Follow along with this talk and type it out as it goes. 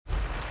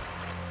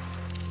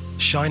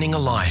shining a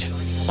light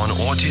on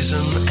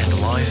autism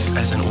and life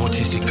as an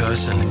autistic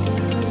person.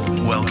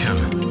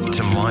 Welcome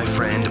to My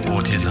Friend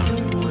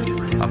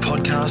Autism, a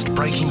podcast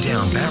breaking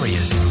down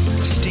barriers,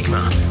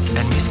 stigma,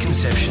 and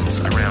misconceptions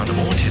around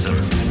autism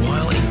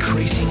while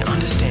increasing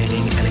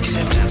understanding and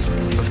acceptance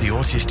of the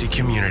autistic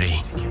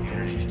community.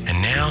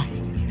 And now,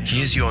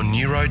 here's your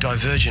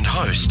neurodivergent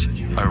host,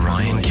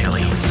 Orion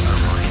Kelly.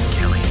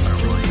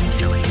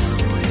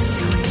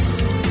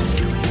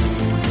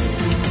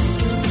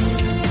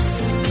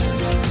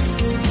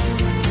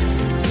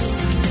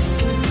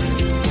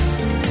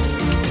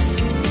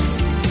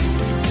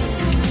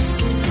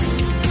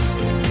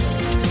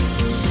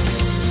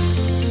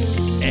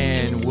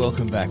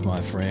 Welcome back,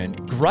 my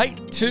friend.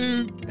 Great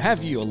to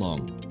have you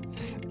along.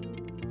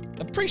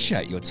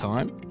 Appreciate your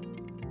time.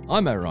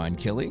 I'm Orion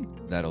Kelly,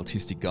 that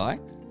autistic guy.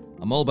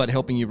 I'm all about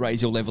helping you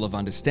raise your level of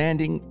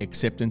understanding,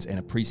 acceptance, and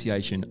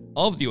appreciation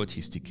of the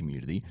autistic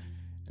community.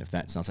 And if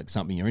that sounds like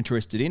something you're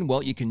interested in,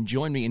 well, you can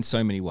join me in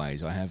so many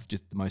ways. I have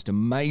just the most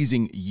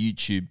amazing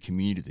YouTube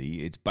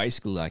community. It's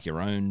basically like your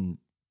own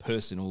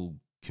personal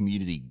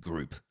community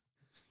group,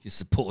 your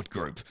support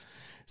group.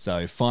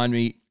 So find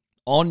me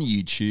on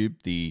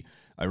YouTube, the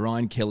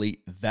Orion Kelly,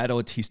 That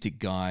Autistic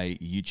Guy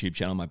YouTube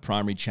channel, my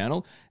primary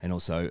channel, and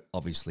also,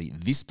 obviously,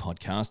 this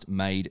podcast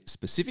made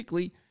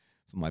specifically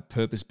for my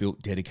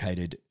purpose-built,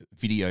 dedicated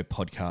video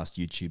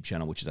podcast YouTube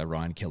channel, which is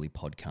Orion Kelly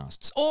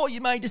Podcasts. Or you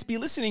may just be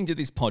listening to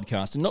this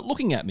podcast and not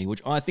looking at me,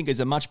 which I think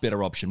is a much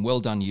better option. Well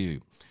done,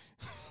 you.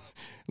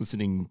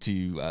 Listening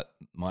to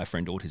My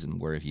Friend Autism,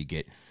 wherever you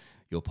get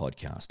your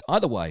podcast.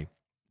 Either way,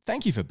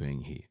 thank you for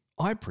being here.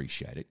 I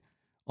appreciate it.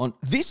 On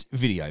this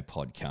video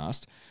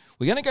podcast,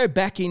 we're going to go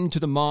back into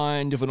the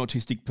mind of an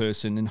autistic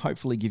person and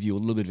hopefully give you a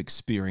little bit of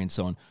experience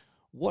on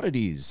what it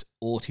is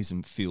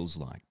autism feels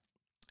like.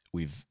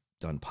 We've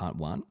done part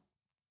 1,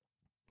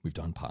 we've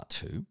done part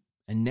 2,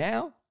 and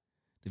now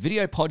the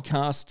video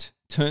podcast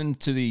turns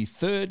to the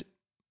third,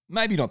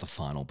 maybe not the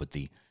final, but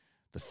the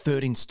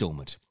third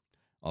installment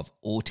of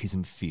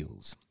Autism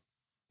Feels.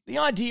 The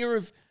idea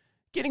of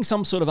getting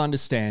some sort of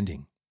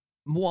understanding.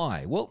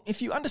 Why? Well,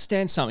 if you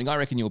understand something, I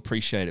reckon you'll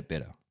appreciate it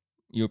better.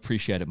 You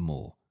appreciate it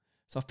more.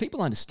 So if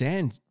people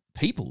understand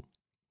people,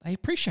 they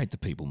appreciate the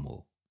people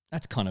more.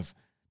 That's kind of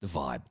the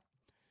vibe.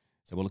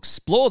 So we'll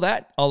explore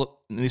that.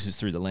 This is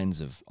through the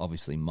lens of,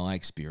 obviously, my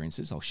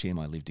experiences. I'll share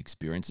my lived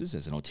experiences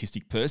as an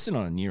autistic person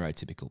on a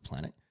neurotypical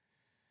planet.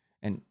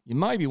 And you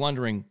may be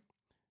wondering,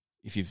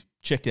 if you've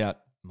checked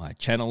out my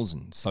channels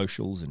and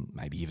socials, and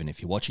maybe even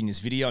if you're watching this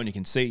video and you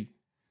can see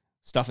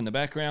stuff in the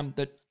background,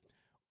 that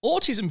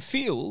Autism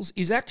Feels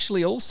is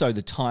actually also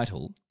the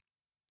title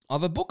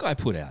of a book I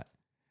put out.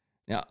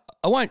 Now,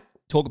 I won't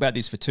talk about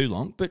this for too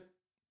long, but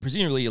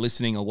presumably you're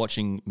listening or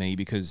watching me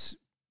because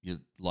you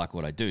like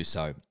what I do.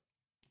 So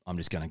I'm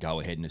just going to go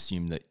ahead and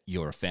assume that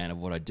you're a fan of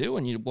what I do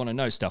and you want to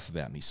know stuff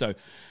about me. So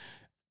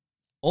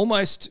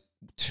almost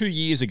 2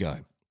 years ago,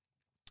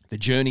 the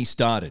journey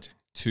started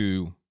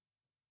to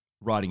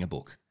writing a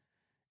book.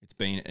 It's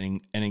been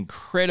an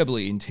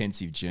incredibly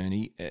intensive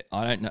journey.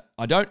 At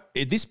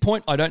this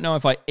point, I don't know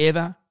if I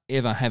ever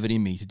have it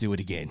in me to do it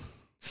again.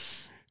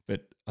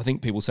 But I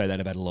think people say that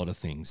about a lot of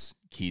things,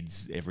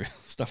 kids,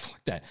 stuff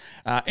like that.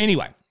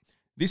 Anyway,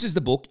 this is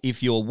the book.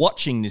 If you're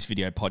watching this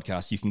video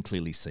podcast, you can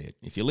clearly see it.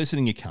 If you're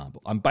listening, you can't.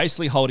 I'm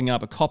basically holding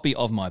up a copy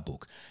of my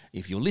book.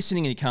 If you're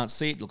listening and you can't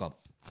see it, look up.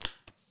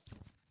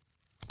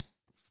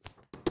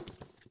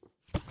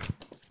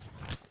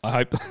 I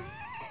hope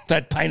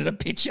that painted a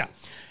picture.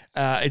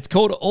 It's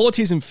called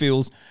Autism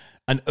Feels,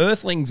 An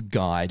Earthling's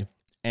Guide.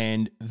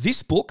 And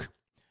this book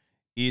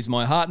is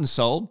my heart and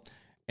soul.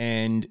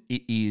 And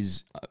it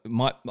is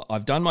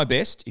I've done my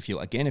best. If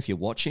you're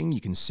watching,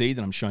 you can see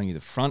that I'm showing you the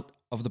front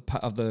of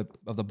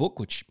the book,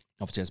 which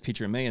obviously has a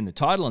picture of me, and the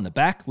title on the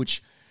back,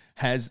 which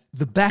has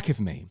the back of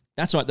me.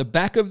 That's right. The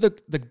back of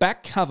the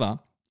back cover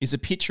is a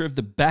picture of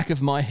the back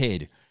of my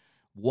head.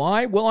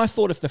 Why? Well, I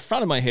thought if the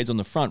front of my head's on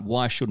the front,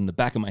 why shouldn't the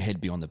back of my head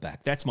be on the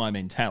back? That's my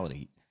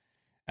mentality,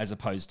 as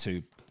opposed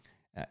to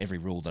every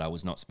rule that I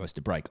was not supposed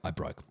to break, I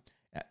broke.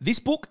 This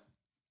book,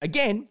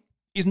 again,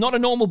 is not a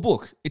normal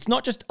book. It's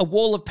not just a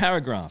wall of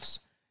paragraphs.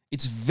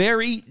 It's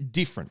very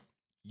different.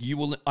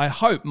 I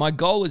hope, my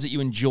goal is that you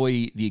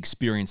enjoy the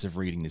experience of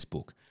reading this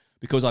book,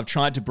 because I've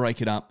tried to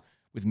break it up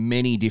with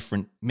many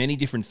different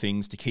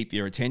things to keep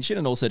your attention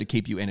and also to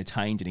keep you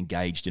entertained and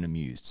engaged and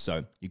amused.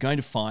 So you're going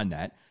to find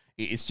that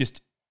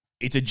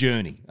it's a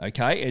journey,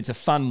 okay? It's a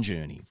fun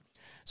journey.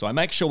 So I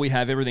make sure we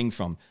have everything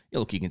from,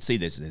 look, you can see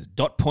there's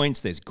dot points,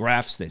 there's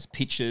graphs, there's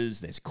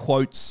pictures, there's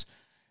quotes,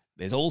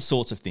 there's all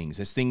sorts of things.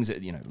 There's things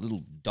that,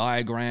 little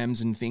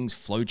diagrams and things,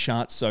 flow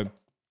charts. So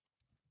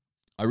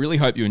I really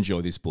hope you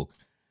enjoy this book.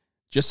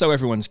 Just so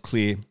everyone's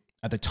clear,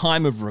 at the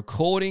time of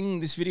recording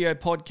this video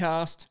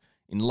podcast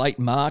in late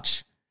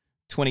March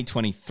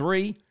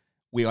 2023,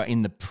 we are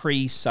in the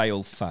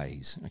pre-sale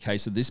phase. Okay,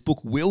 so this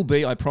book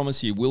I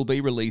promise you, will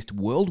be released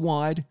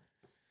worldwide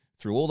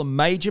through all the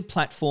major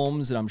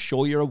platforms that I'm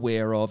sure you're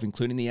aware of,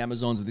 including the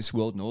Amazons of this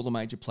world and all the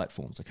major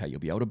platforms. Okay, you'll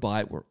be able to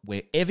buy it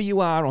wherever you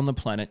are on the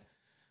planet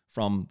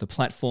from the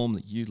platform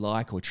that you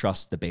like or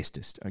trust the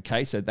bestest.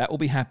 Okay, so that will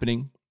be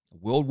happening, a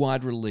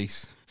worldwide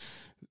release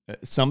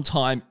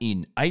sometime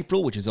in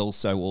April, which is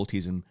also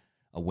Autism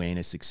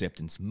Awareness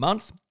Acceptance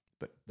Month.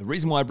 But the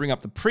reason why I bring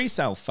up the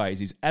pre-sale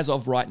phase is, as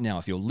of right now,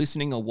 if you're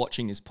listening or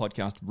watching this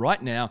podcast right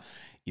now,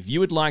 if you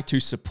would like to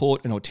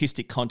support an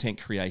autistic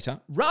content creator,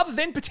 rather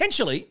than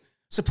potentially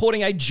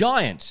supporting a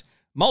giant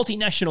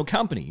multinational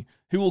company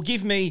who will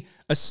give me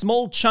a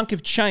small chunk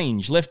of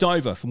change left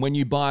over from when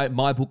you buy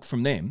my book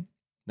from them,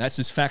 that's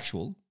just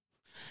factual.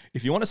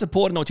 If you want to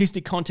support an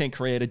autistic content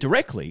creator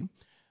directly,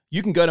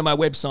 you can go to my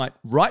website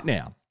right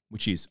now,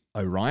 which is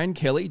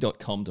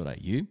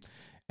orionkelly.com.au,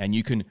 and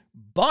you can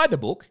buy the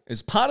book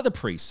as part of the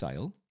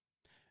pre-sale,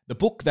 the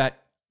book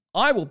that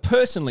I will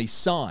personally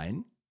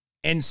sign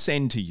and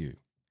send to you.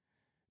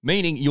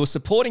 Meaning you're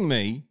supporting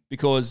me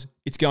because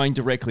it's going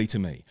directly to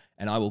me.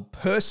 And I will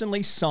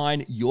personally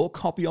sign your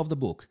copy of the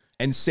book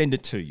and send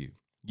it to you.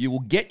 You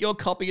will get your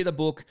copy of the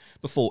book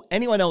before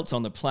anyone else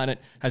on the planet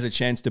has a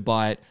chance to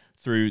buy it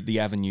through the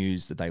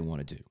avenues that they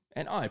want to do.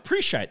 And I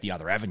appreciate the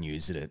other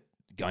avenues that are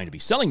going to be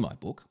selling my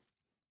book.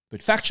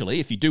 But factually,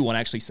 if you do want to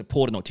actually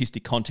support an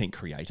autistic content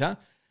creator,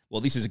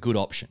 well, this is a good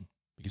option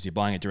because you're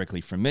buying it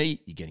directly from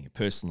me, you're getting a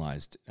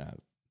personalized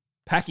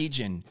package,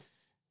 and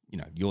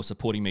you're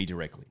supporting me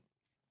directly.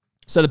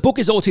 So the book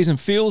is Autism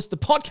Feels. The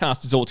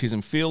podcast is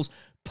Autism Feels,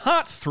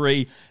 Part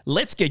 3.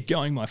 Let's get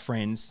going, my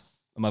friends.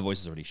 Oh, my voice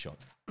is already shot.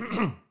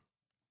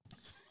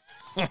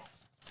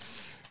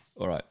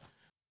 All right.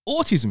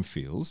 Autism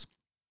feels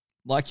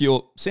like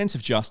your sense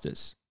of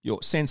justice,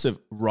 your sense of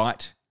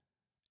right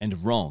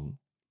and wrong,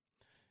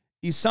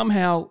 is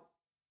somehow,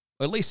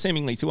 or at least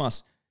seemingly to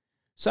us,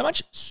 so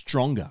much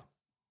stronger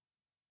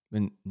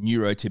than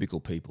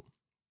neurotypical people.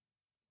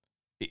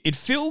 It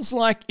feels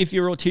like if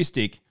you're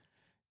autistic,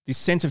 this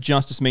sense of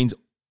justice means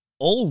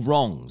all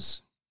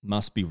wrongs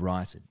must be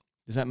righted.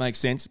 Does that make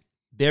sense?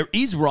 There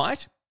is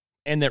right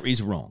and there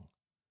is wrong.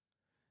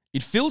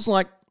 It feels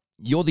like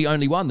you're the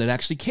only one that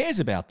actually cares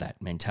about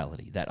that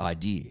mentality, that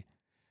idea,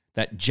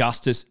 that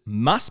justice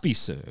must be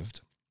served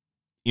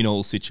in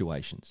all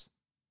situations.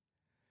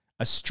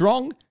 A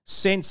strong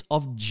sense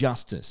of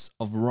justice,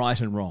 of right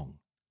and wrong,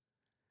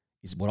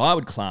 is what I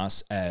would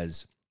class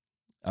as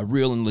a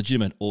real and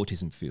legitimate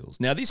autism feels.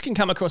 Now, this can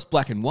come across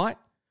black and white.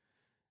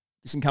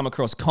 This can come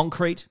across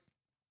concrete.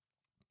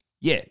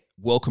 Yeah,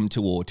 welcome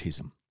to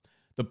autism.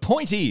 The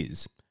point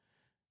is,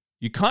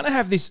 you kind of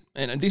have this,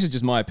 and this is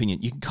just my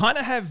opinion, you can kind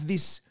of have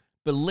this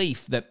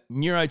belief that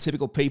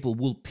neurotypical people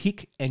will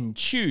pick and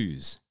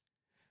choose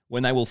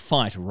when they will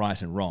fight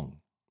right and wrong,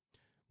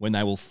 when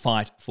they will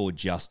fight for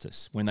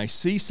justice, when they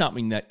see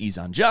something that is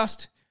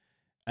unjust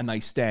and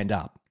they stand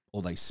up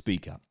or they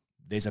speak up.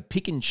 There's a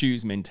pick and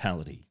choose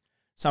mentality.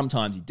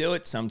 Sometimes you do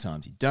it,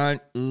 sometimes you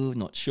don't. Ooh,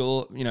 not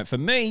sure. For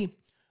me,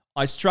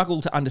 I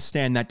struggle to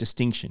understand that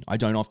distinction. I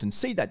don't often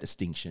see that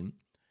distinction.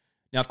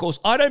 Now, of course,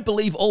 I don't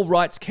believe all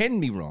rights can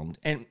be wronged,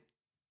 and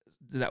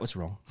that was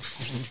wrong.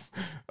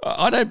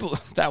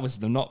 That was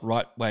the not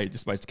right way it's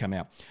supposed to come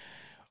out.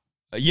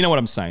 You know what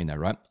I'm saying though,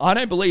 right? I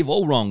don't believe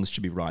all wrongs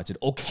should be righted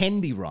or can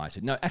be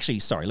righted. No, actually,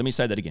 sorry, let me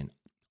say that again.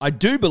 I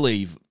do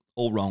believe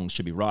all wrongs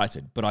should be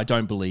righted, but I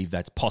don't believe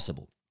that's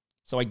possible.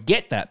 So I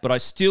get that, but I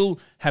still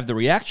have the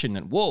reaction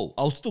that, whoa,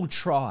 I'll still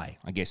try,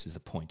 I guess is the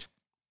point.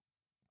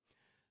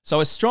 So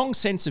a strong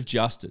sense of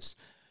justice,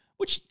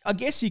 which I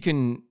guess you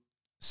can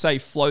say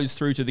flows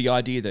through to the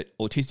idea that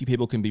autistic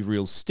people can be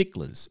real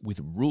sticklers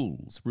with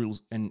rules,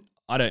 and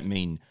I don't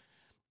mean,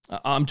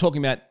 I'm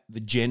talking about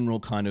the general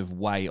kind of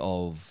way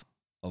of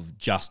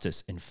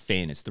justice and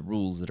fairness, the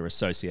rules that are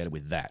associated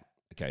with that.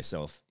 Okay,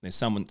 so if there's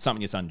something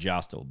that's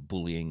unjust or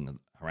bullying,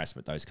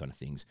 harassment, those kind of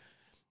things,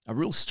 a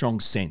real strong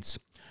sense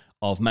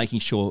of making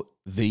sure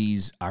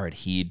these are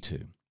adhered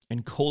to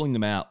and calling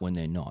them out when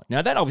they're not.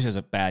 Now, that obviously has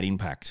a bad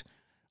impact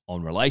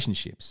on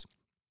relationships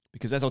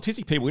because as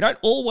autistic people, we don't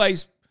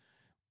always,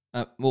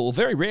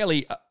 very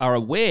rarely are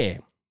aware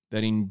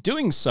that in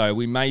doing so,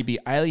 we may be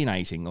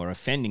alienating or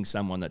offending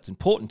someone that's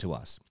important to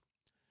us.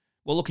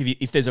 Well, look,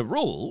 if there's a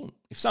rule,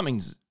 if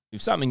something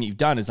you've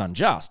done is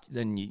unjust,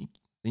 then you're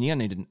going to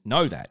need to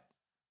know that.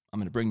 I'm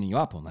going to bring you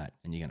up on that,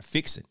 and you're going to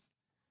fix it.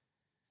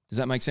 Does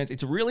that make sense?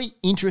 It's a really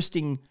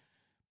interesting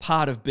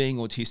part of being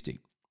autistic.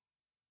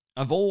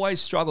 I've always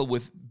struggled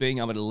with being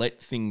able to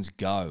let things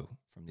go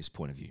from this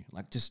point of view.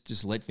 Like,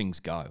 just let things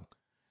go.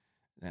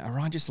 All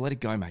right, just let it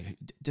go, mate.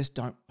 Just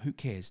don't, who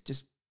cares?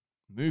 Just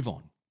move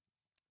on.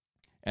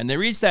 And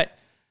there is that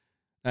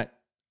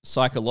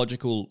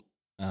psychological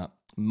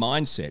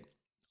mindset.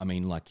 I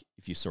mean, like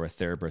if you saw a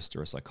therapist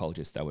or a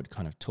psychologist, they would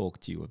kind of talk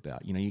to you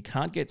about, you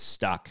can't get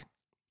stuck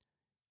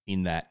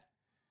in that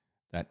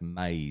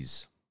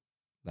maze,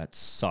 that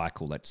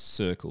cycle, that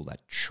circle,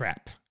 that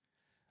trap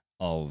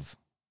of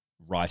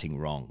righting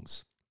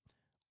wrongs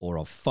or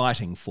of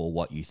fighting for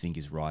what you think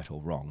is right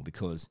or wrong,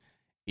 because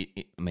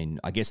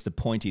I guess the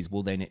point is,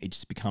 well, then it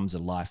just becomes a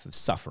life of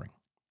suffering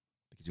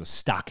because you're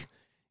stuck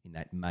in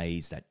that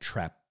maze, that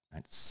trap,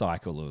 that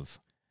cycle of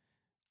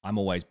I'm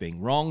always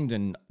being wronged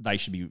and they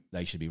should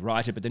be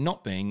righted, but they're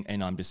not being,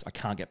 and I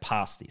can't get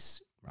past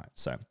this, right?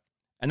 So,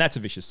 and that's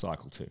a vicious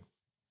cycle too.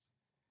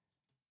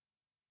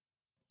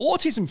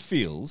 Autism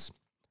feels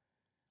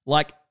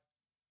like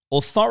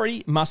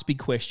authority must be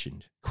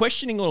questioned.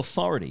 Questioning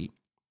authority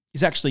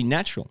is actually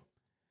natural.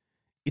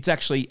 It's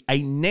actually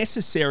a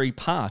necessary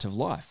part of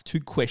life to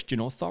question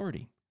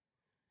authority,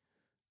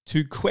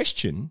 to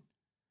question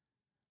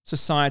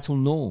societal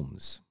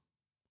norms,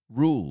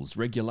 rules,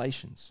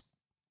 regulations.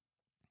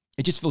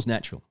 It just feels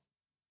natural.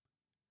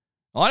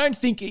 I don't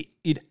think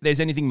there's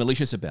anything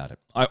malicious about it.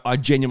 I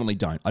genuinely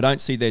don't. I don't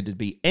see there to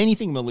be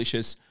anything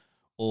malicious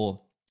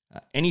or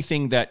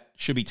anything that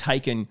should be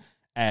taken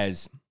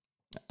as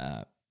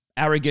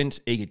arrogant,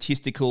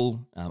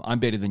 egotistical, I'm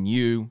better than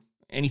you,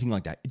 anything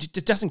like that. It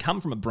just doesn't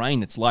come from a brain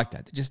that's like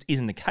that. It just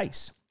isn't the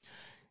case.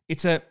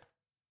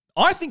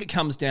 I think it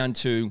comes down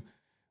to,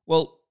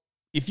 well,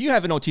 if you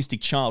have an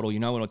autistic child or you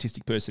know an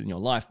autistic person in your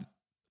life,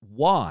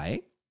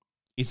 why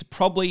is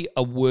probably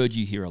a word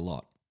you hear a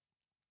lot.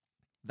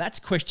 That's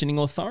questioning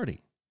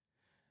authority.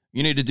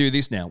 You need to do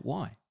this now.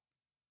 Why?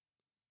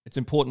 It's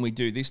important we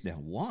do this now.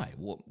 Why?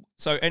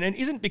 So, and it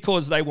isn't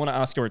because they want to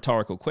ask a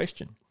rhetorical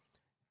question.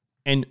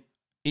 And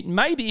it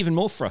may be even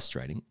more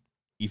frustrating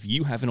if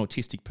you have an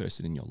autistic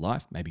person in your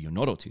life, maybe you're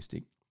not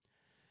autistic,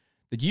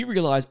 that you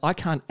realize I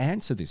can't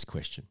answer this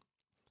question.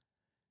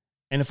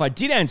 And if I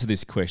did answer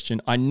this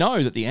question, I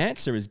know that the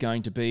answer is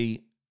going to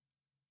be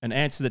an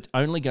answer that's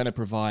only going to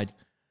provide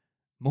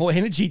more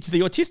energy to the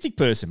autistic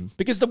person,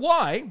 because the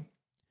why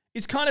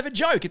is kind of a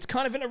joke. It's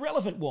kind of an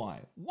irrelevant why.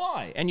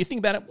 Why? And you think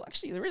about it, well,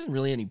 actually, there isn't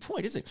really any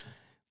point, is it?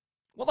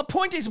 Well, the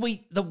point is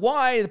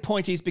the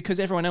point is because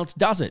everyone else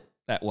does it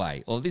that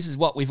way, or this is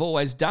what we've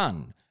always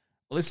done,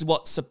 or this is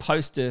what's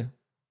supposed to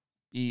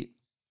be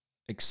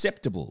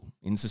acceptable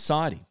in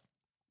society.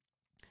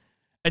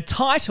 A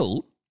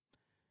title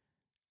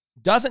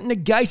doesn't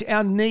negate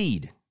our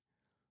need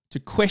to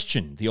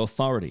question the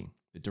authority,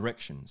 the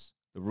directions,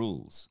 the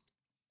rules.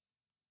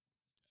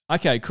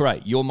 Okay,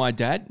 great. You're my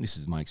dad. This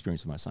is my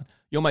experience with my son.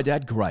 You're my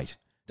dad. Great.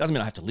 Doesn't mean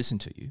I have to listen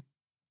to you.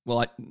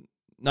 Well,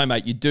 no,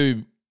 mate, you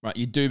do, right?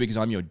 You do because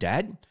I'm your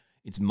dad.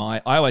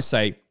 I always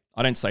say,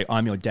 I don't say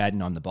I'm your dad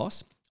and I'm the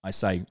boss. I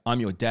say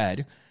I'm your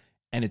dad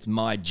and it's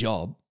my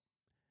job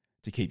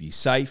to keep you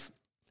safe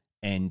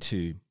and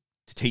to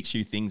teach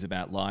you things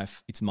about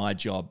life. It's my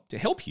job to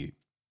help you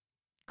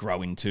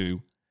grow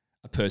into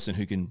a person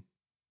who can,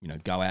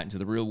 go out into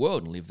the real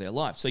world and live their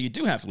life. So you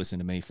do have to listen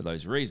to me for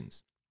those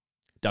reasons.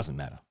 It doesn't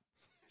matter.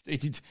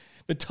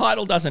 The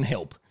title doesn't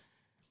help.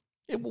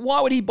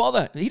 Why would he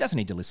bother? He doesn't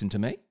need to listen to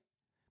me.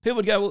 People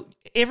would go, well,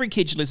 every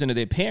kid should listen to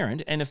their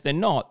parent, and if they're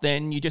not,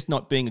 then you're just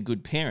not being a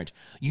good parent.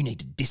 You need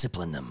to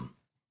discipline them.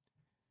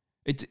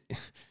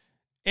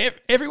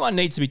 Everyone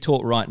needs to be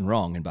taught right and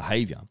wrong and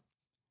behaviour.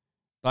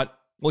 But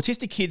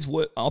autistic kids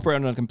operate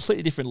on a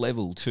completely different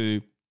level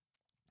to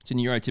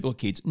neurotypical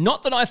kids.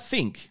 Not that I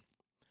think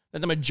that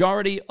the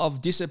majority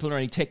of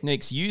disciplinary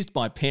techniques used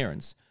by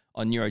parents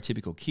on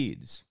neurotypical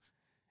kids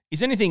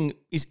is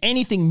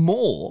anything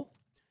more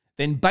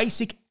than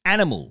basic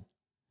animal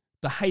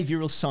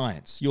behavioral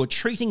science. You're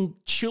treating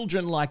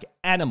children like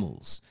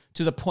animals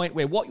to the point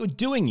where what you're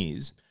doing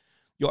is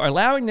you're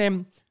allowing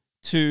them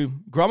to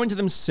grow into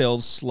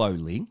themselves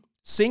slowly,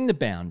 seeing the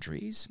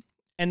boundaries,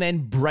 and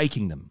then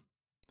breaking them.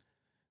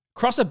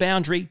 Cross a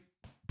boundary,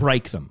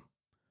 break them.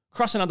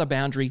 Cross another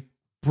boundary,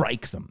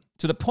 break them.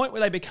 To the point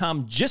where they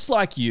become just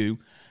like you,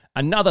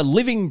 another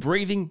living,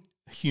 breathing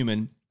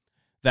human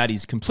that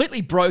is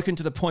completely broken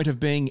to the point of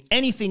being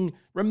anything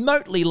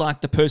remotely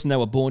like the person they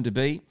were born to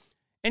be,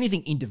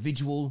 anything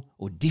individual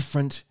or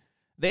different.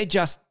 They're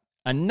just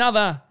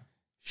another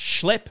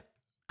schlep,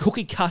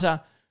 cookie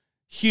cutter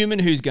human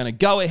who's going to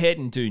go ahead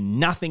and do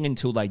nothing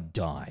until they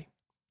die.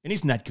 And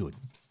isn't that good?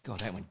 God,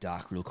 that went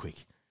dark real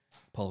quick.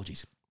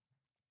 Apologies.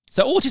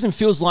 So autism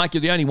feels like you're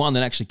the only one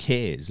that actually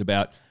cares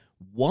about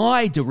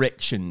why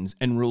directions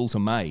and rules are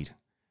made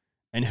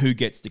and who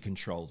gets to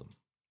control them.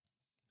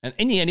 And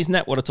in the end, isn't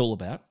that what it's all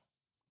about?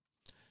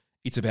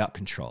 It's about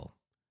control.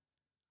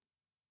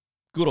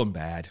 Good or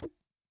bad.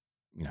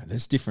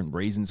 There's different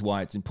reasons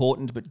why it's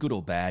important, but good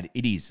or bad,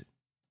 it is.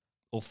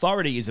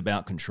 Authority is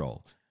about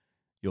control.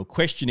 You're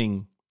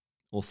questioning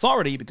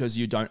authority because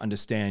you don't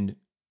understand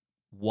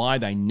why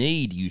they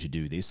need you to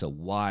do this or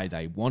why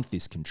they want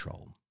this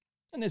control.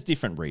 And there's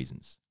different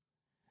reasons.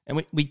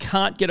 And we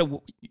can't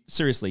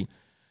seriously,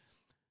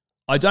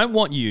 I don't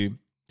want you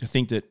to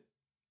think that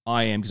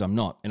I am, because I'm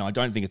not, and I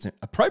don't think it's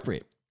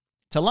appropriate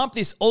to lump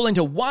this all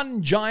into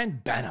one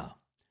giant banner,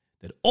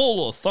 that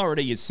all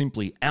authority is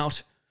simply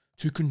out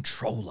to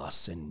control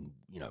us, and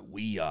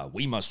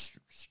we must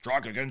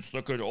strike against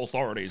the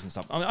authorities and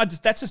stuff.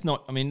 That's just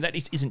not. That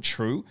isn't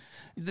true.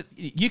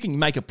 You can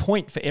make a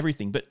point for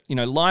everything, but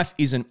life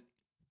isn't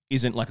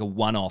like a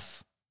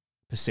one-off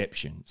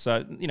perception.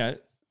 So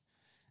it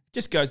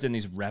just goes down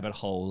this rabbit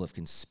hole of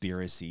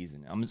conspiracies,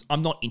 and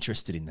I'm not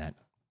interested in that.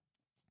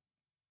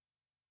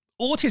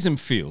 Autism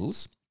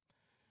feels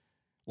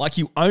like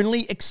you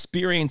only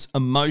experience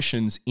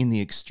emotions in the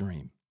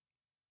extreme.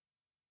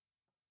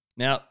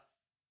 Now,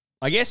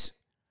 I guess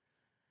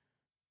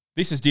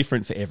this is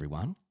different for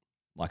everyone.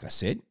 Like I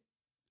said,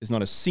 there's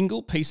not a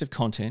single piece of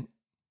content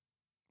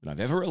that I've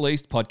ever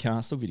released,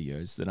 podcasts or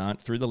videos, that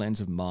aren't through the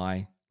lens of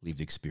my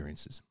lived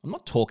experiences. I'm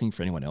not talking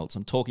for anyone else.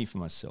 I'm talking for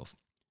myself.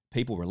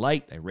 People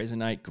relate, they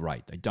resonate,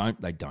 great. They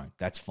don't,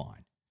 That's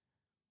fine.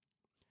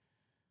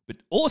 But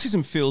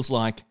autism feels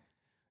like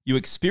you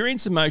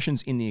experience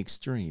emotions in the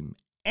extreme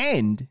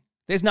and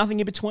there's nothing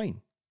in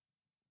between.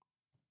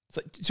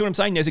 So, see what I'm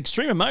saying? There's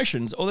extreme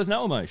emotions or there's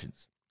no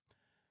emotions.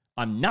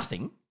 I'm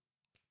nothing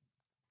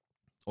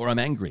or I'm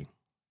angry.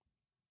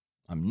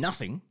 I'm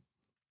nothing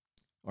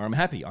or I'm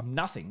happy. I'm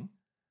nothing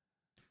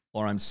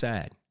or I'm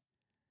sad.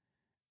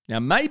 Now,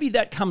 maybe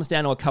that comes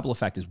down to a couple of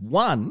factors.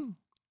 One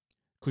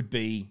could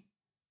be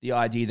the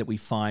idea that we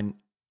find,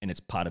 and it's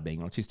part of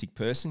being an autistic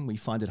person, we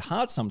find it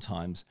hard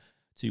sometimes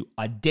to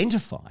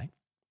identify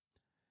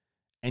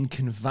and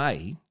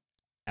convey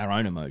our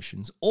own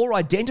emotions, or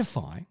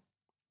identify,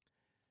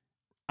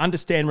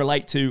 understand,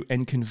 relate to,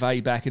 and convey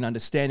back an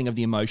understanding of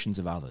the emotions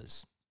of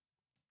others.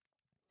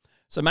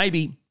 So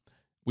maybe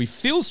we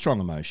feel strong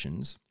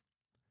emotions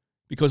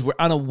because we're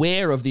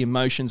unaware of the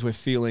emotions we're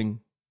feeling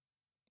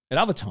at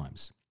other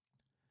times.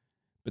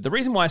 But the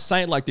reason why I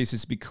say it like this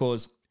is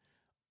because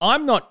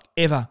I'm not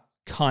ever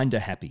kinda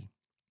happy.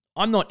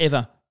 I'm not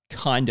ever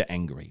kinda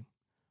angry.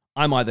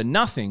 I'm either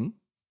nothing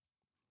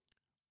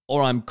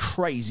or I'm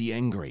crazy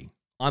angry.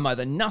 I'm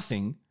either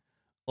nothing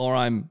or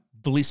I'm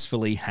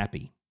blissfully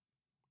happy.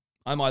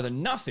 I'm either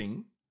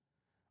nothing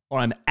or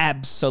I'm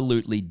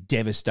absolutely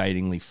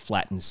devastatingly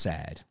flat and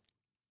sad.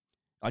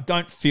 I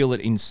don't feel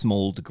it in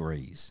small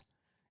degrees.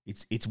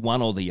 It's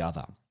one or the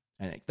other.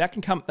 And that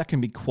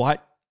can be quite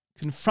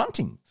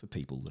confronting for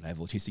people that have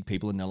autistic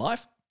people in their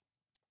life,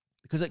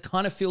 because it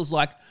kind of feels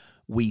like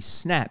we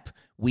snap,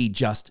 we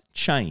just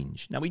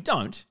change. Now, we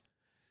don't.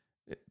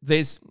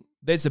 There's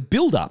a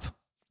build-up.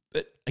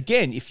 But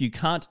again, if you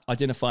can't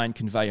identify and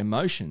convey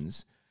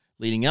emotions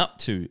leading up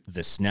to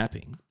the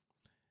snapping,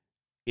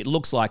 it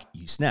looks like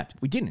you snapped.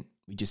 We didn't.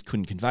 We just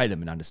couldn't convey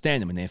them and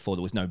understand them, and therefore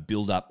there was no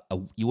build-up.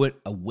 You weren't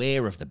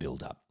aware of the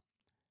build-up.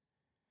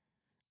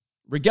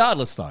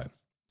 Regardless, though,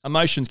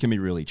 emotions can be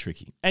really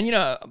tricky. And,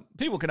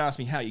 people can ask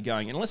me, how are you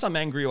going? And unless I'm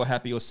angry or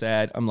happy or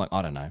sad, I'm like,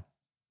 I don't know.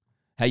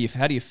 How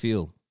do you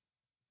feel?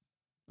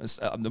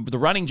 The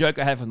running joke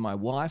I have with my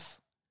wife,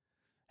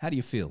 how do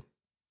you feel?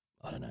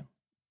 I don't know.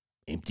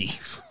 Empty.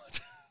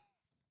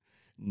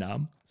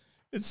 Numb.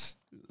 That's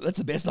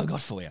the best I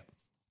got for you.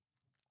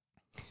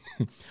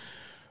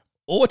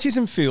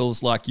 Autism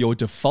feels like your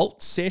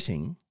default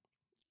setting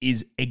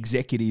is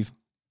executive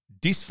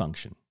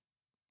dysfunction.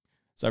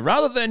 So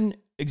rather than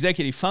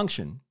executive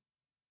function,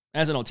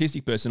 as an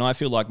autistic person, I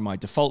feel like my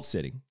default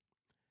setting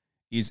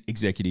is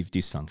executive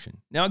dysfunction.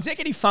 Now,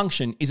 executive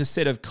function is a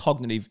set of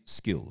cognitive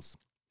skills.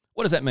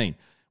 What does that mean?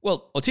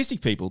 Well,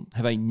 autistic people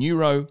have a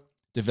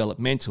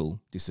neurodevelopmental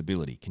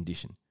disability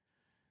condition.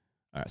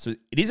 All right, so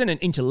it isn't an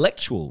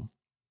intellectual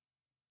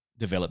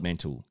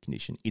developmental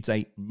condition. It's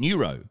a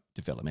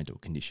neurodevelopmental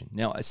condition.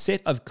 Now, a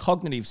set of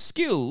cognitive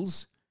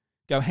skills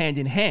go hand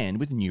in hand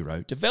with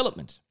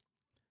neurodevelopment.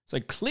 So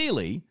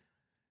clearly,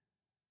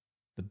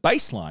 the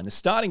baseline, the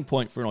starting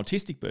point for an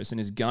autistic person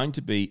is going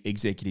to be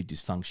executive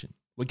dysfunction.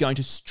 We're going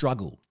to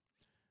struggle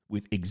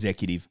with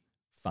executive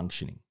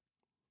functioning.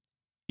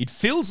 It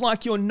feels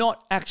like you're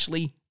not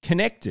actually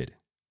connected.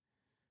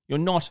 You're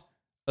not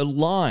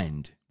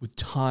aligned with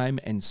time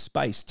and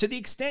space to the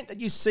extent that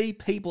you see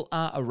people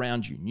are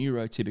around you,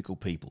 neurotypical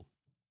people.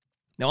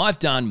 Now, I've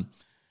done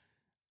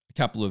a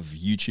couple of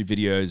YouTube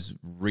videos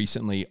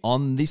recently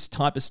on this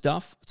type of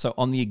stuff. So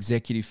on the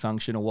executive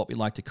function, or what we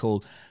like to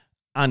call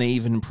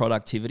uneven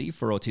productivity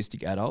for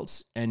autistic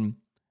adults. And,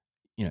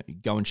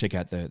 go and check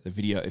out the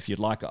video if you'd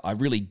like. I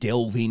really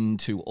delve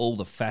into all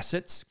the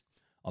facets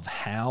of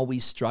how we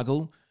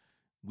struggle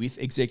with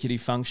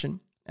executive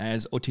function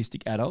as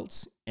autistic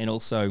adults, and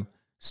also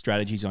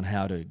strategies on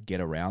how to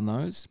get around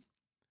those.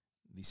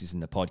 This isn't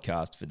the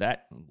podcast for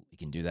that. You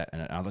can do that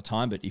at another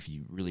time, but if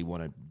you really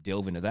want to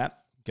delve into that,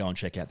 go and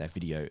check out that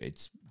video.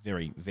 It's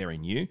very, very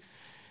new.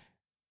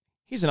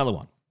 Here's another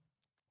one.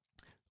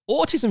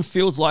 Autism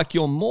feels like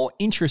you're more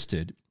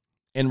interested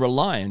and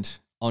reliant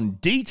on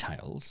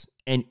details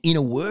and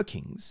inner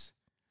workings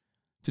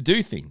to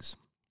do things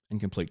and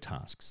complete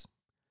tasks.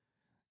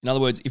 In other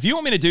words, if you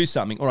want me to do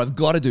something, or I've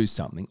got to do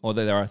something, or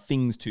there are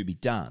things to be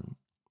done,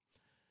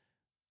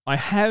 I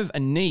have a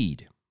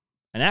need,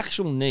 an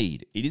actual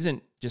need. It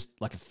isn't just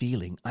like a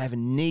feeling. I have a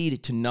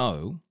need to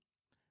know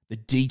the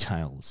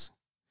details,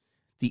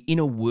 the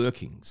inner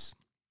workings.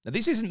 Now,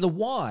 this isn't the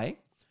why.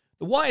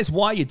 The why is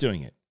why you're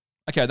doing it.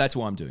 Okay, that's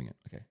why I'm doing it.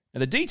 Okay. Now,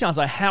 the details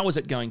are, how is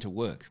it going to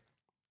work?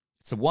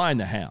 It's the why and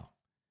the how.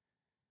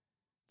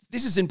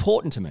 This is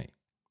important to me.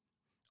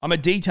 I'm a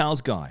details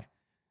guy.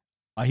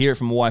 I hear it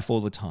from my wife all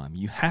the time.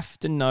 You have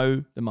to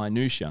know the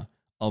minutiae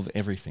of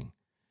everything.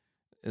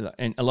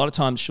 And a lot of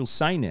times she'll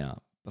say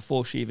now,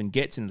 before she even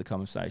gets into the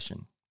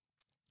conversation,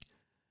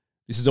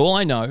 this is all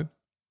I know.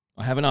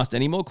 I haven't asked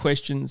any more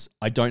questions.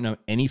 I don't know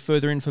any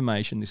further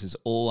information. This is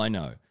all I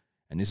know.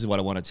 And this is what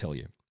I want to tell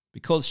you.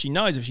 Because she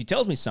knows if she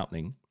tells me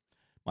something,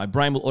 my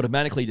brain will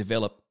automatically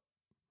develop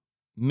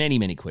many,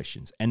 many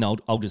questions, and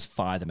I'll just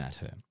fire them at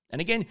her.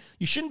 And again,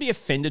 you shouldn't be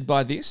offended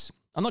by this.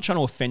 I'm not trying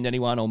to offend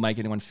anyone or make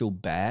anyone feel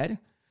bad.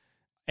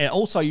 And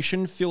also, you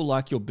shouldn't feel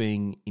like you're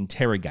being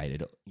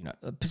interrogated. You know,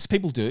 because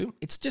people do.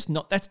 It's just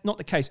not. That's not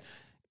the case.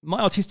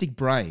 My autistic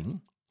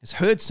brain has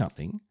heard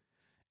something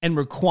and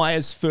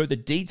requires further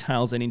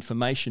details and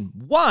information.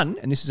 One,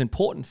 and this is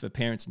important for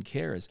parents and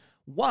carers.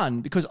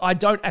 One, because I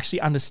don't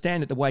actually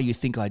understand it the way you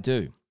think I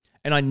do,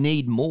 and I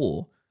need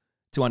more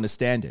to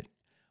understand it.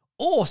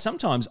 Or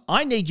sometimes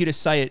I need you to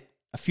say it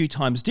a few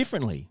times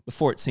differently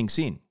before it sinks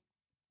in.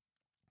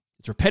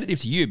 It's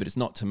repetitive to you, but it's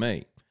not to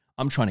me.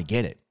 I'm trying to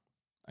get it.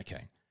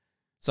 Okay.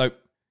 So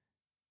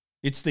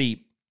it's the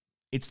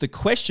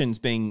questions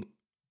being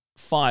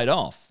fired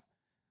off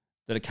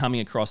that are coming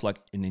across like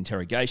an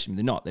interrogation.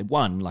 They're not. They're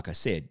one, like I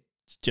said,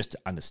 just to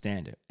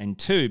understand it. And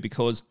two,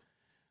 because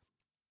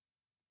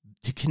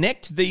to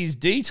connect these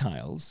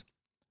details,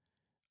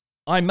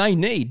 I may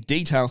need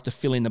details to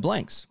fill in the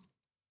blanks.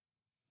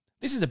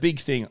 This is a big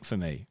thing for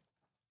me.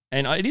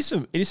 And it is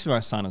for my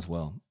son as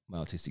well, my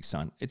autistic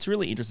son. It's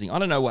really interesting. I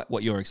don't know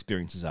what your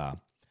experiences are,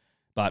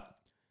 but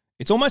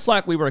it's almost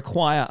like we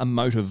require a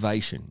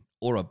motivation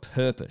or a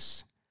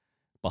purpose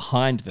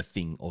behind the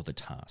thing or the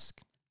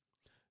task.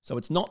 So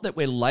it's not that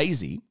we're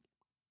lazy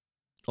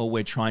or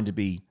we're trying to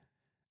be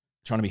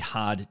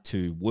hard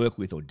to work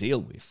with or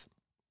deal with.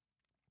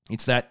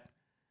 It's that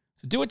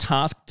to do a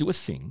task, do a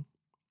thing.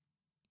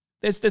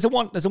 There's a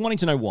wanting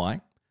to know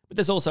why, but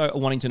there's also a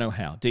wanting to know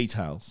how.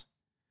 Details.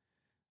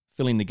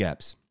 Fill in the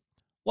gaps.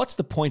 What's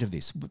the point of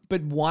this?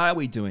 But why are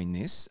we doing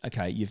this?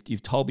 Okay,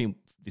 you've told me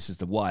this is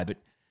the why, but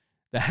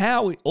the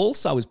how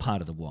also is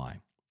part of the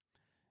why.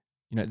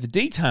 You know, the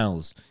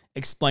details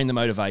explain the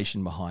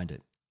motivation behind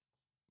it.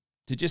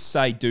 To just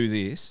say, do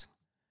this,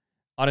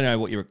 I don't know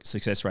what your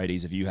success rate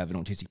is if you have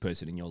an autistic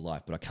person in your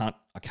life, but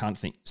I can't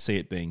see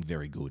it being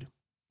very good.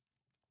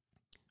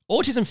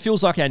 Autism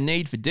feels like our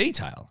need for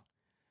detail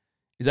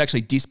is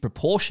actually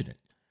disproportionate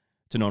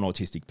to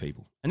non-autistic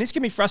people. And this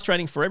can be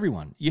frustrating for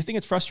everyone. You think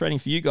it's frustrating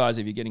for you guys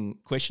if you're getting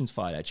questions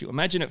fired at you.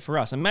 Imagine it for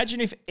us.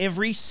 Imagine if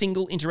every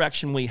single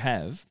interaction we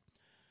have,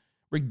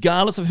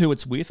 regardless of who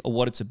it's with or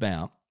what it's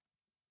about,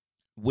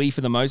 we,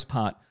 for the most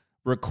part,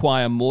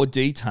 require more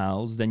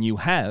details than you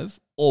have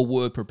or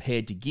were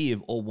prepared to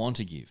give or want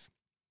to give.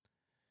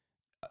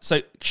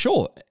 So,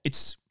 sure,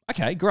 it's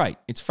okay, great.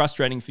 It's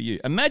frustrating for you.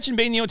 Imagine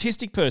being the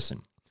autistic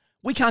person.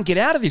 We can't get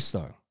out of this,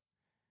 though.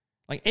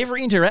 Like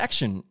every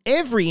interaction,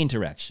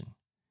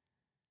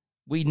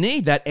 we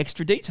need that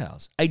extra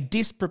details, a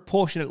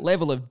disproportionate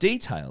level of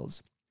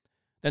details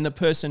than the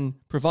person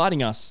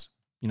providing us,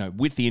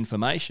 with the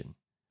information.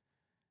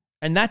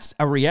 And that's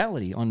a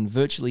reality on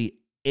virtually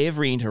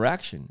every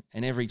interaction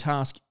and every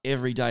task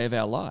every day of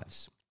our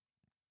lives.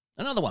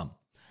 Another one.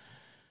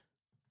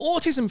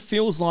 Autism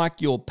feels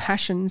like your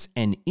passions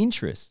and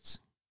interests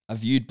are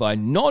viewed by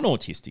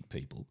non-autistic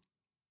people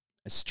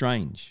as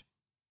strange,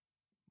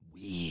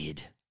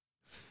 weird,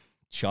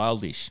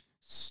 childish,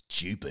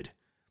 stupid,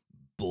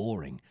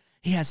 boring.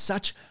 He has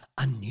such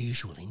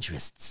unusual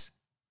interests.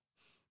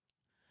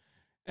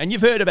 And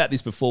you've heard about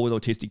this before with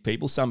autistic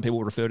people. Some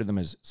people refer to them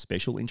as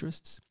special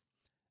interests.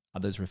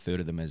 Others refer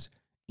to them as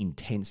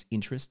intense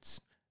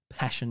interests,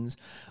 passions.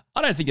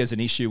 I don't think there's an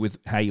issue with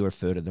how you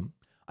refer to them.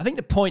 I think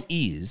the point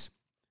is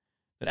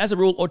that as a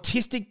rule,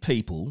 autistic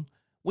people,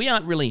 we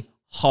aren't really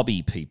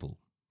hobby people.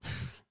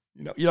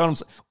 you know what I'm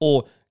saying?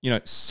 Or,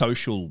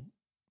 social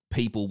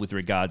people with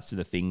regards to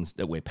the things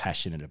that we're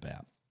passionate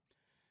about.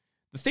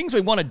 The things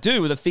we want to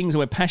do are the things that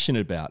we're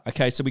passionate about.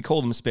 Okay, so we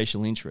call them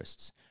special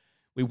interests.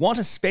 We want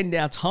to spend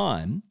our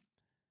time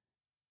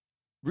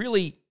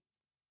really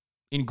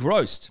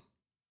engrossed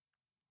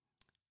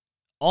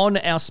on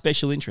our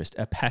special interest,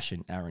 our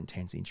passion, our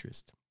intense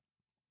interest.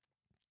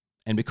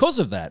 And because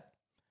of that,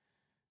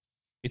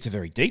 it's a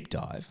very deep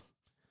dive.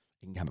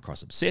 It can come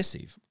across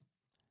obsessive.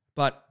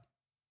 But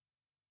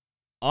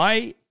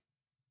I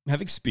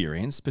have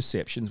experienced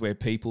perceptions where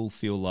people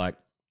feel like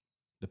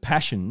the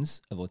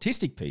passions of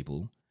autistic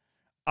people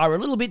are a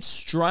little bit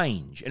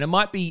strange. And it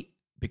might be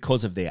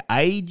because of their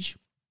age,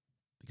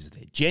 because of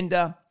their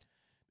gender,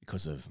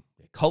 because of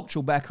their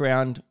cultural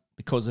background,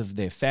 because of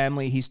their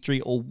family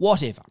history, or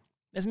whatever.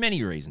 There's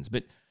many reasons,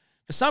 but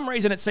for some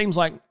reason it seems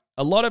like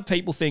a lot of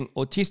people think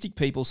autistic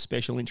people's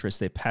special interests,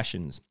 their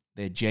passions,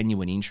 their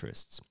genuine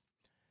interests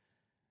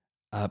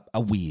are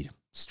weird,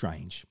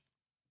 strange.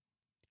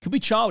 Could be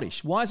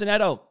childish. Why is an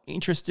adult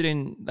interested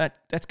in that?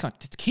 It's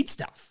kid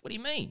stuff. What do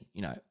you mean?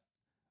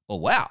 Oh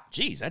wow,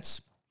 geez, that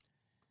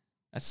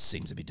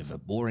seems a bit of a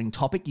boring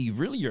topic.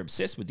 You're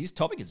obsessed with this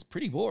topic. It's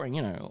pretty boring,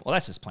 Well,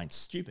 that's just plain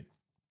stupid.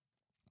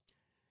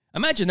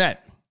 Imagine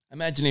that.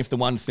 Imagine if the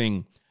one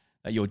thing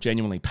that you're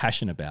genuinely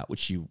passionate about,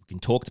 which you can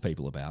talk to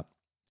people about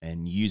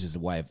and use as a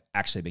way of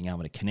actually being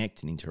able to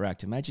connect and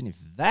interact. Imagine if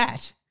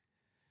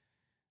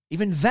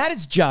even that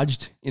is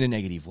judged in a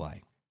negative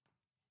way.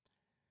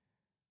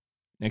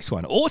 Next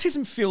one.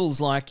 Autism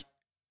feels like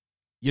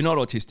you're not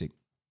autistic.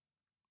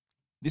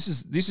 This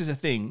is a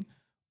thing.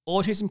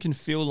 Autism can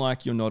feel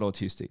like you're not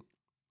autistic.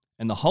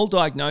 And the whole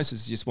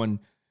diagnosis is just one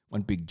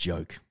big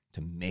joke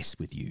to mess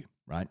with you,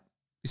 right?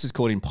 This is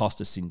called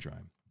imposter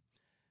syndrome.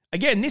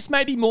 Again, this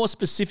may be more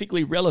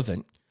specifically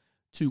relevant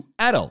to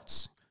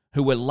adults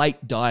who were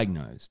late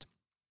diagnosed,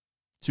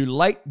 to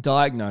late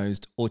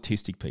diagnosed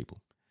autistic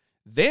people.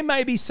 There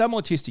may be some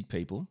autistic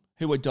people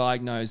who were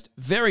diagnosed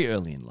very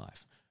early in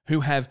life, who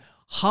have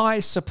high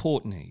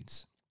support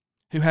needs,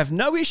 who have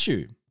no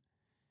issue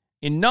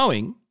in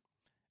knowing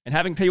and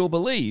having people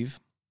believe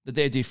that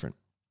they're different,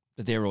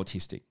 that they're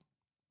autistic.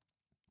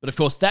 But of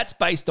course, that's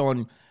based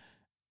on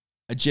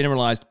a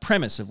generalized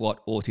premise of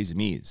what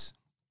autism is,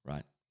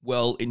 right?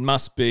 Well, it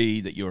must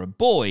be that you're a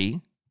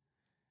boy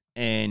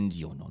and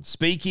you're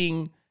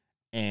non-speaking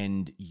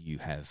and you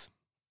have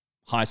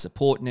high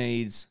support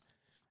needs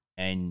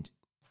and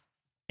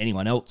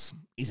anyone else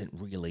isn't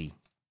really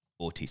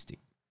autistic.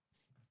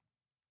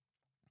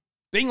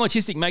 Being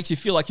autistic makes you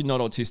feel like you're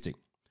not autistic.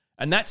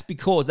 And that's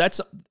because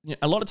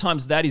a lot of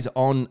times that is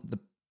on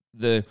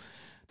the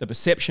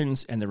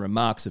perceptions and the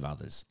remarks of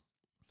others.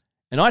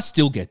 And I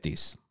still get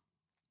this.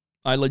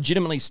 I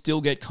legitimately still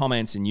get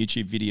comments in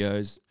YouTube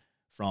videos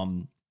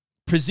from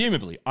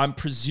I'm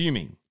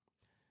presuming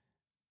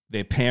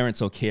they're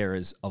parents or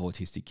carers of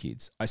autistic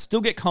kids. I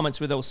still get comments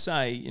where they'll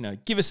say,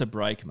 give us a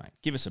break, mate.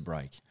 Give us a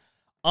break.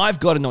 I've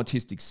got an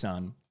autistic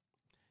son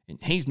and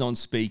he's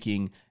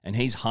non-speaking and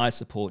he's high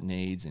support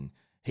needs and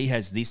he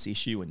has this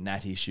issue and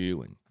that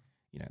issue and,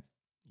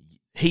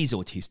 he's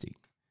autistic.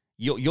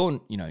 You're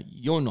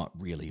not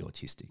really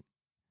autistic.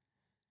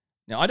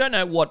 Now, I don't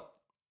know what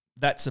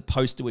that's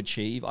supposed to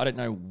achieve. I don't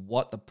know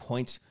what the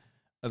point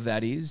of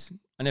that is.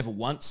 I never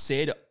once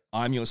said,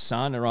 I'm your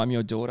son or I'm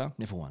your daughter.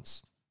 Never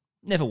once.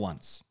 Never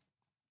once.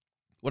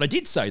 What I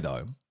did say,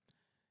 though,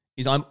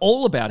 is I'm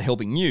all about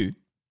helping you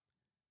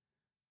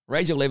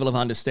raise your level of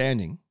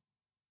understanding,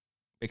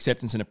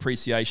 acceptance and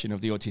appreciation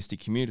of the autistic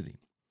community,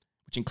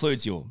 which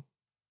includes your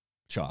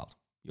child,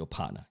 your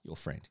partner, your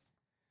friend.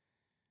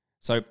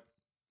 So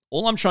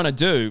all I'm trying to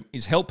do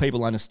is help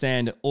people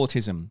understand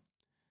autism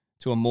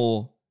to a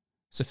more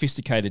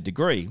sophisticated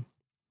degree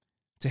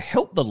to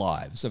help the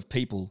lives of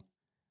people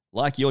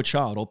like your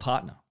child or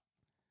partner.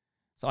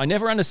 So I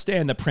never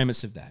understand the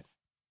premise of that.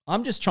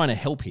 I'm just trying to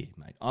help here,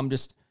 mate.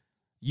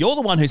 You're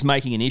the one who's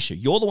making an issue.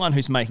 You're the one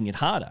who's making it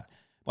harder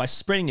by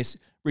spreading this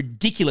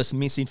ridiculous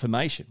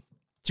misinformation.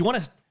 Do you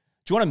want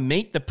to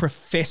meet the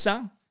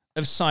professor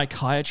of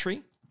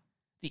psychiatry,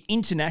 the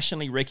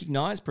internationally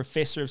recognized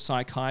professor of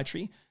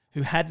psychiatry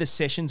who had the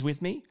sessions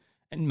with me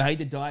and made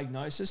the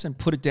diagnosis and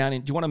put it down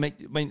in? Do you want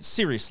to meet?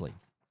 Seriously.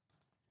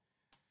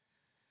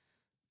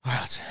 All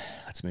right,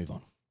 let's move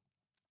on.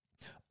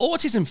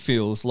 Autism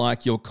feels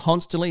like you're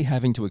constantly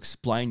having to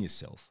explain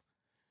yourself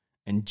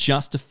and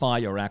justify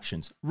your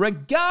actions,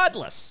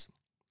 regardless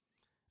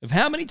of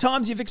how many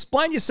times you've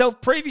explained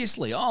yourself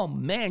previously. Oh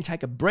man,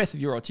 take a breath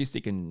if you're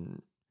autistic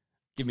and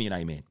give me an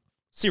amen.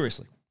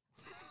 Seriously.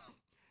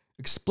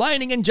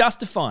 Explaining and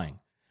justifying.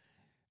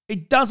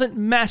 It doesn't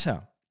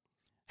matter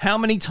how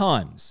many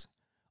times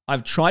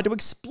I've tried to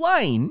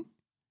explain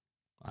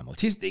I'm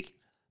autistic.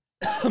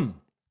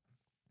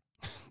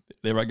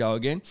 There I go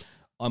again.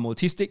 I'm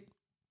autistic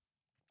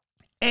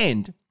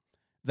and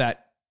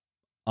that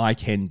I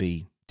can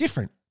be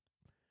different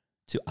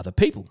to other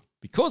people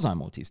because I'm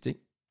autistic,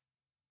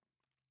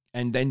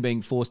 and then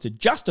being forced to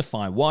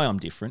justify why I'm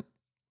different,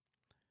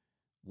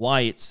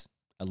 why it's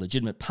a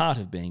legitimate part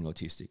of being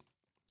autistic.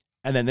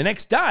 And then the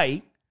next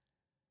day,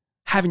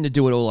 having to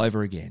do it all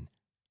over again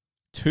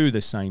to the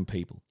same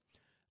people.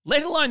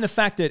 Let alone the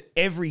fact that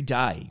every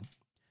day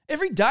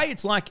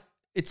it's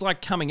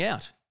like coming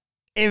out.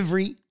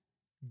 Every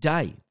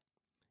day.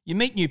 You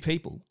meet new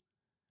people,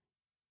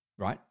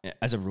 right?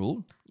 As a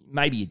rule,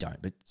 maybe you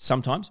don't, but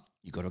sometimes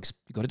you got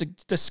to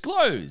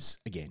disclose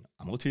again.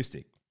 I'm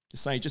autistic.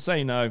 Just say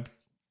you know,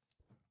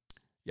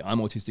 yeah, I'm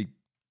autistic.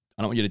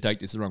 I don't want you to take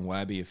this the wrong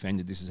way, be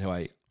offended. This is how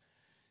I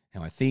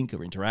think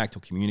or interact or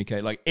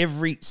communicate. Like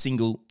every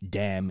single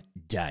damn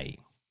day.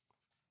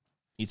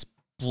 It's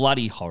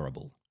bloody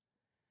horrible.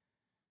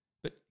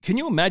 But can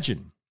you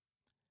imagine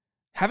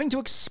having to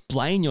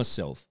explain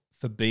yourself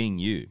for being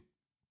you?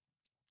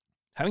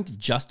 Having to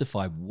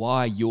justify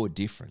why you're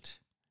different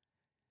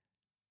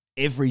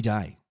every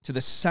day to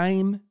the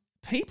same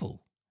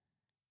people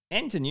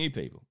and to new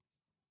people.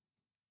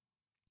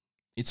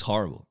 It's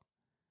horrible.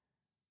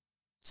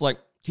 It's like,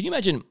 can you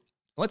imagine,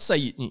 let's say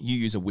you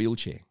use a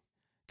wheelchair.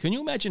 Can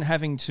you imagine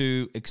having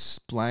to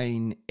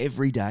explain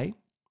every day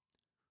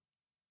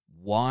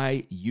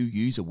why you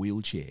use a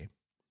wheelchair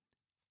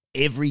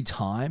every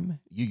time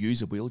you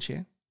use a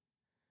wheelchair?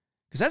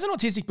 Because as an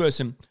autistic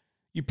person,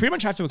 you pretty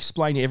much have to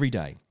explain every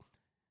day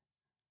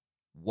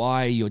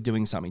why you're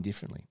doing something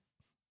differently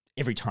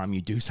every time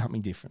you do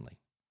something differently.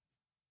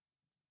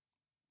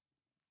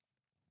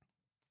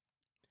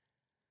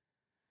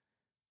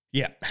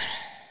 Yeah,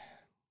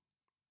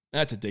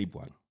 that's a deep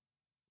one.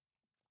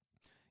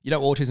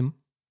 Autism,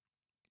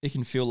 it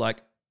can feel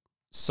like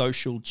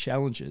social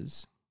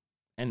challenges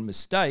and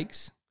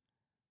mistakes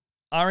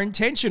are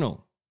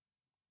intentional.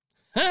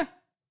 Huh?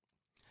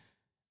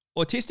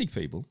 Autistic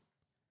people,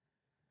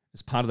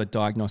 as part of the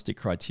diagnostic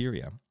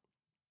criteria,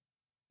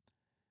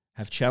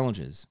 have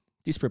challenges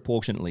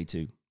disproportionately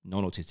to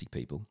non-autistic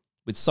people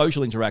with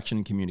social interaction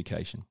and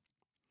communication.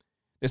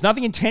 There's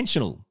nothing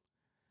intentional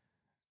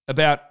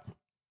about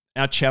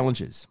our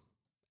challenges,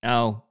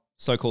 our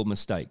so-called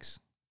mistakes,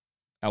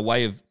 our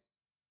way of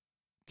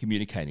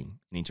communicating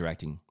and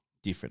interacting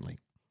differently.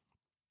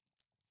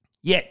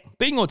 Yet,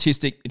 being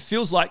autistic, it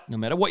feels like no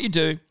matter what you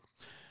do,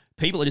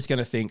 people are just going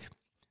to think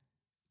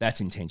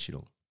that's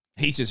intentional.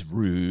 He's just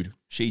rude.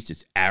 She's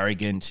just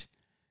arrogant.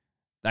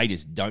 They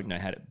just don't know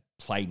how to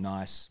play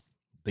nice,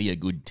 be a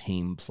good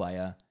team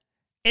player.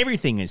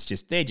 Everything is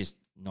just, they're just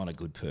not a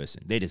good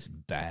person. They're just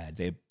bad.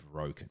 They're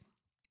broken.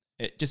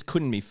 It just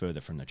couldn't be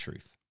further from the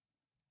truth.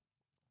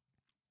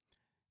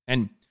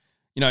 And,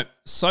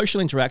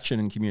 social interaction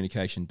and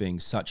communication being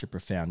such a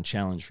profound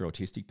challenge for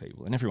autistic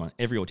people, and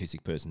every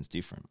autistic person's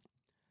different.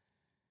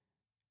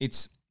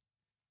 It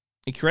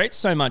creates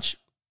so much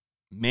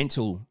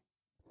mental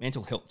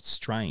health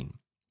strain,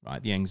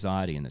 right? The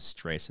anxiety and the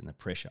stress and the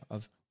pressure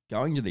of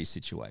going to these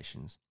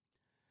situations.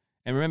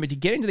 And remember, to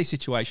get into these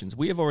situations,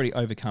 we have already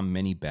overcome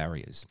many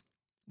barriers.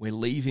 We're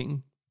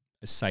leaving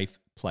a safe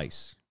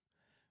place.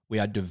 We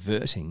are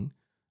diverting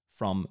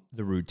from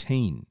the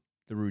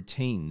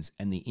routines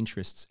and the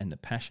interests and the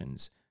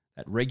passions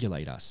that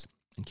regulate us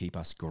and keep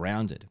us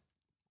grounded.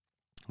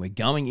 We're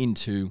going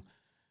into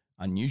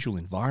unusual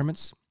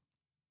environments.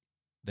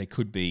 They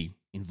could be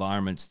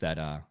environments that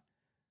are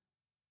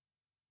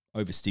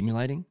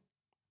overstimulating,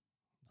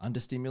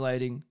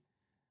 understimulating,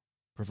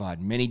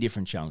 provide many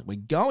different challenges. We're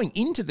going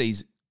into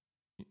these,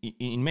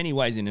 in many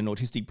ways, in an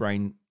autistic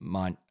brain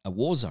mind, a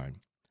war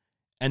zone,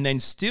 and then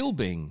still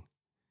being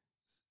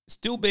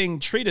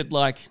treated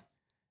like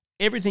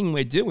everything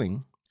we're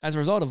doing as a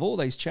result of all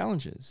these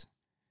challenges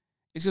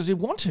is because we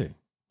want to.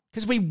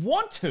 Because we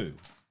want to.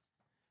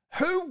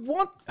 Who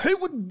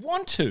would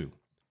want to?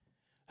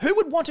 Who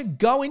would want to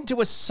go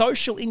into a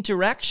social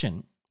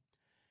interaction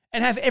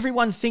and have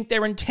everyone think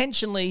they're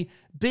intentionally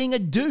being a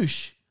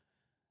douche?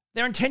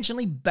 They're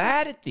intentionally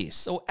bad at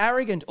this, or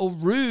arrogant, or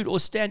rude, or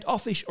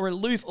standoffish, or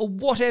aloof, or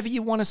whatever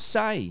you want to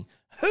say.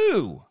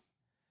 Who?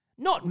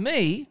 Not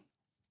me.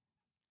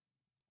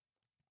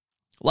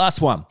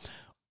 Last one.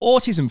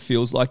 Autism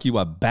feels like you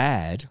are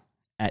bad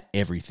at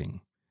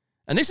everything.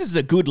 And this is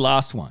a good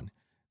last one.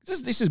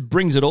 This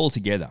brings it all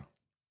together.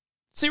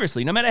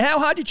 Seriously, no matter how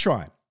hard you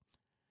try,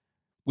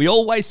 we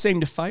always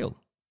seem to fail.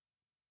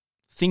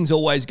 Things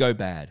always go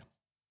bad.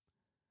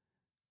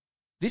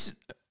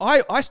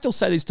 I still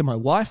say this to my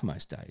wife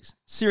most days.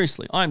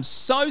 Seriously, I'm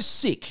so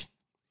sick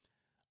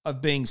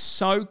of being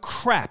so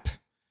crap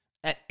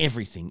at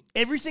everything.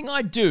 Everything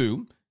I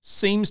do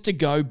seems to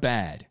go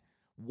bad.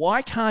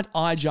 Why can't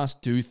I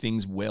just do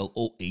things well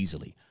or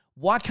easily?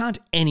 Why can't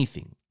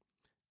anything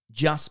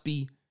just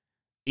be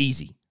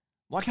easy?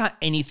 Why can't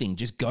anything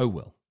just go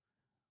well?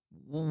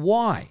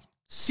 Why?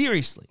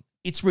 Seriously,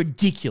 it's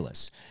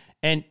ridiculous.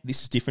 And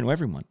this is different to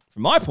everyone.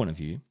 From my point of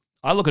view,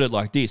 I look at it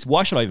like this.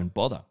 Why should I even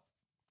bother?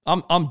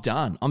 I'm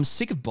done. I'm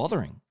sick of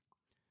bothering.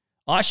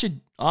 I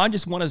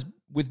just want to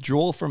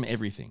withdraw from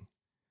everything.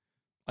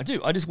 I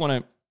do. I just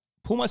want to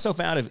pull myself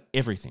out of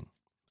everything.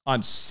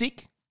 I'm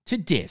sick to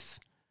death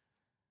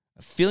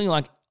of feeling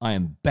like I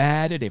am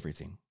bad at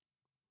everything.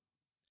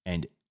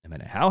 And no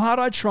matter how hard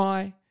I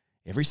try,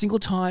 every single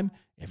time,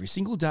 every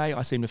single day,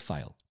 I seem to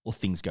fail or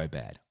things go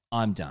bad.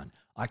 I'm done.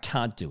 I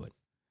can't do it.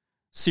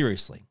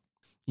 Seriously.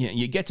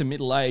 You get to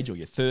middle age or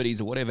your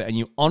 30s or whatever, and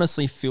you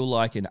honestly feel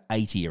like an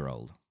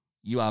 80-year-old.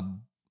 You are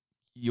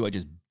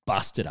just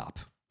busted up,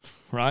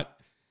 right?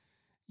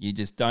 You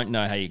just don't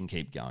know how you can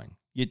keep going.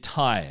 You're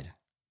tired.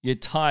 You're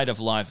tired of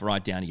life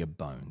right down to your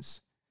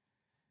bones.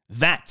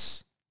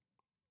 That's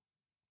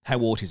how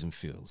autism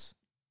feels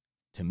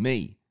to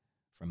me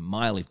from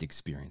my lived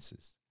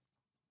experiences.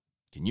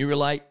 Can you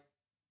relate?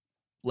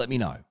 Let me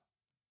know.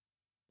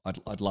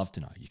 I'd love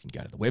to know. You can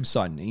go to the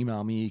website and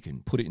email me. You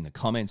can put it in the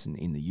comments and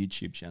in the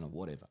YouTube channel,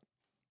 whatever.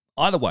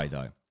 Either way,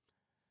 though,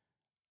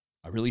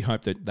 I really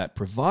hope that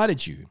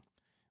provided you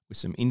with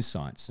some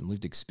insights, some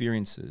lived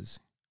experiences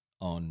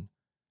on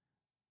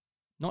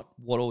not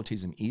what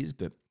autism is,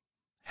 but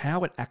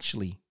how it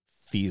actually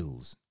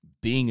feels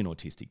being an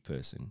autistic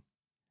person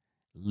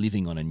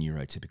living on a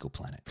neurotypical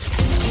planet.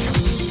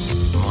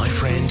 My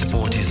Friend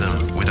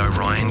Autism with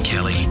Orion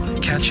Kelly.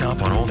 Catch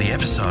up on all the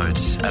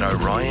episodes at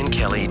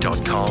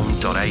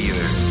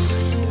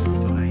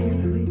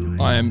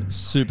orionkelly.com.au. I am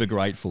super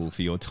grateful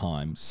for your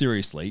time.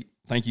 Seriously,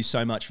 thank you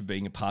so much for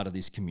being a part of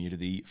this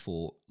community,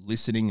 for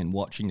listening and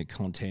watching the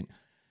content.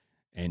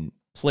 And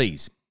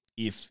please,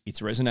 if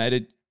it's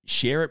resonated,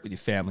 share it with your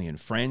family and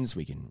friends.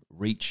 We can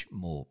reach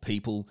more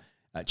people.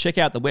 Check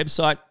out the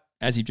website,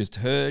 as you've just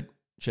heard.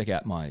 Check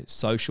out my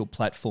social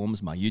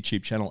platforms, my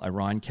YouTube channel,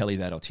 Orion Kelly,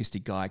 That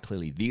Autistic Guy.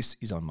 Clearly, this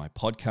is on my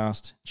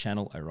podcast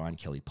channel, Orion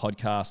Kelly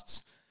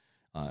Podcasts.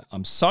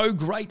 I'm so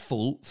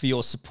grateful for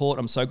your support.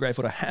 I'm so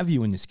grateful to have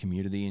you in this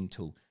community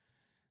until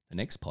the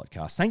next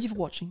podcast. Thank you for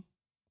watching.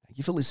 Thank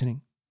you for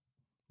listening.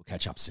 We'll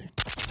catch up soon.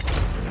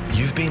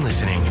 You've been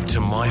listening to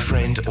My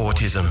Friend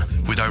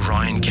Autism with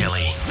Orion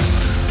Kelly.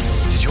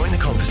 To join the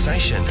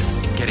conversation,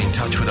 get in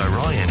touch with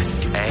Orion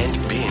and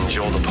binge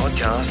all the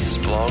podcasts,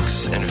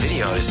 blogs and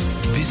videos,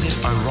 visit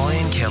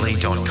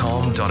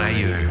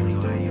orionkelly.com.au.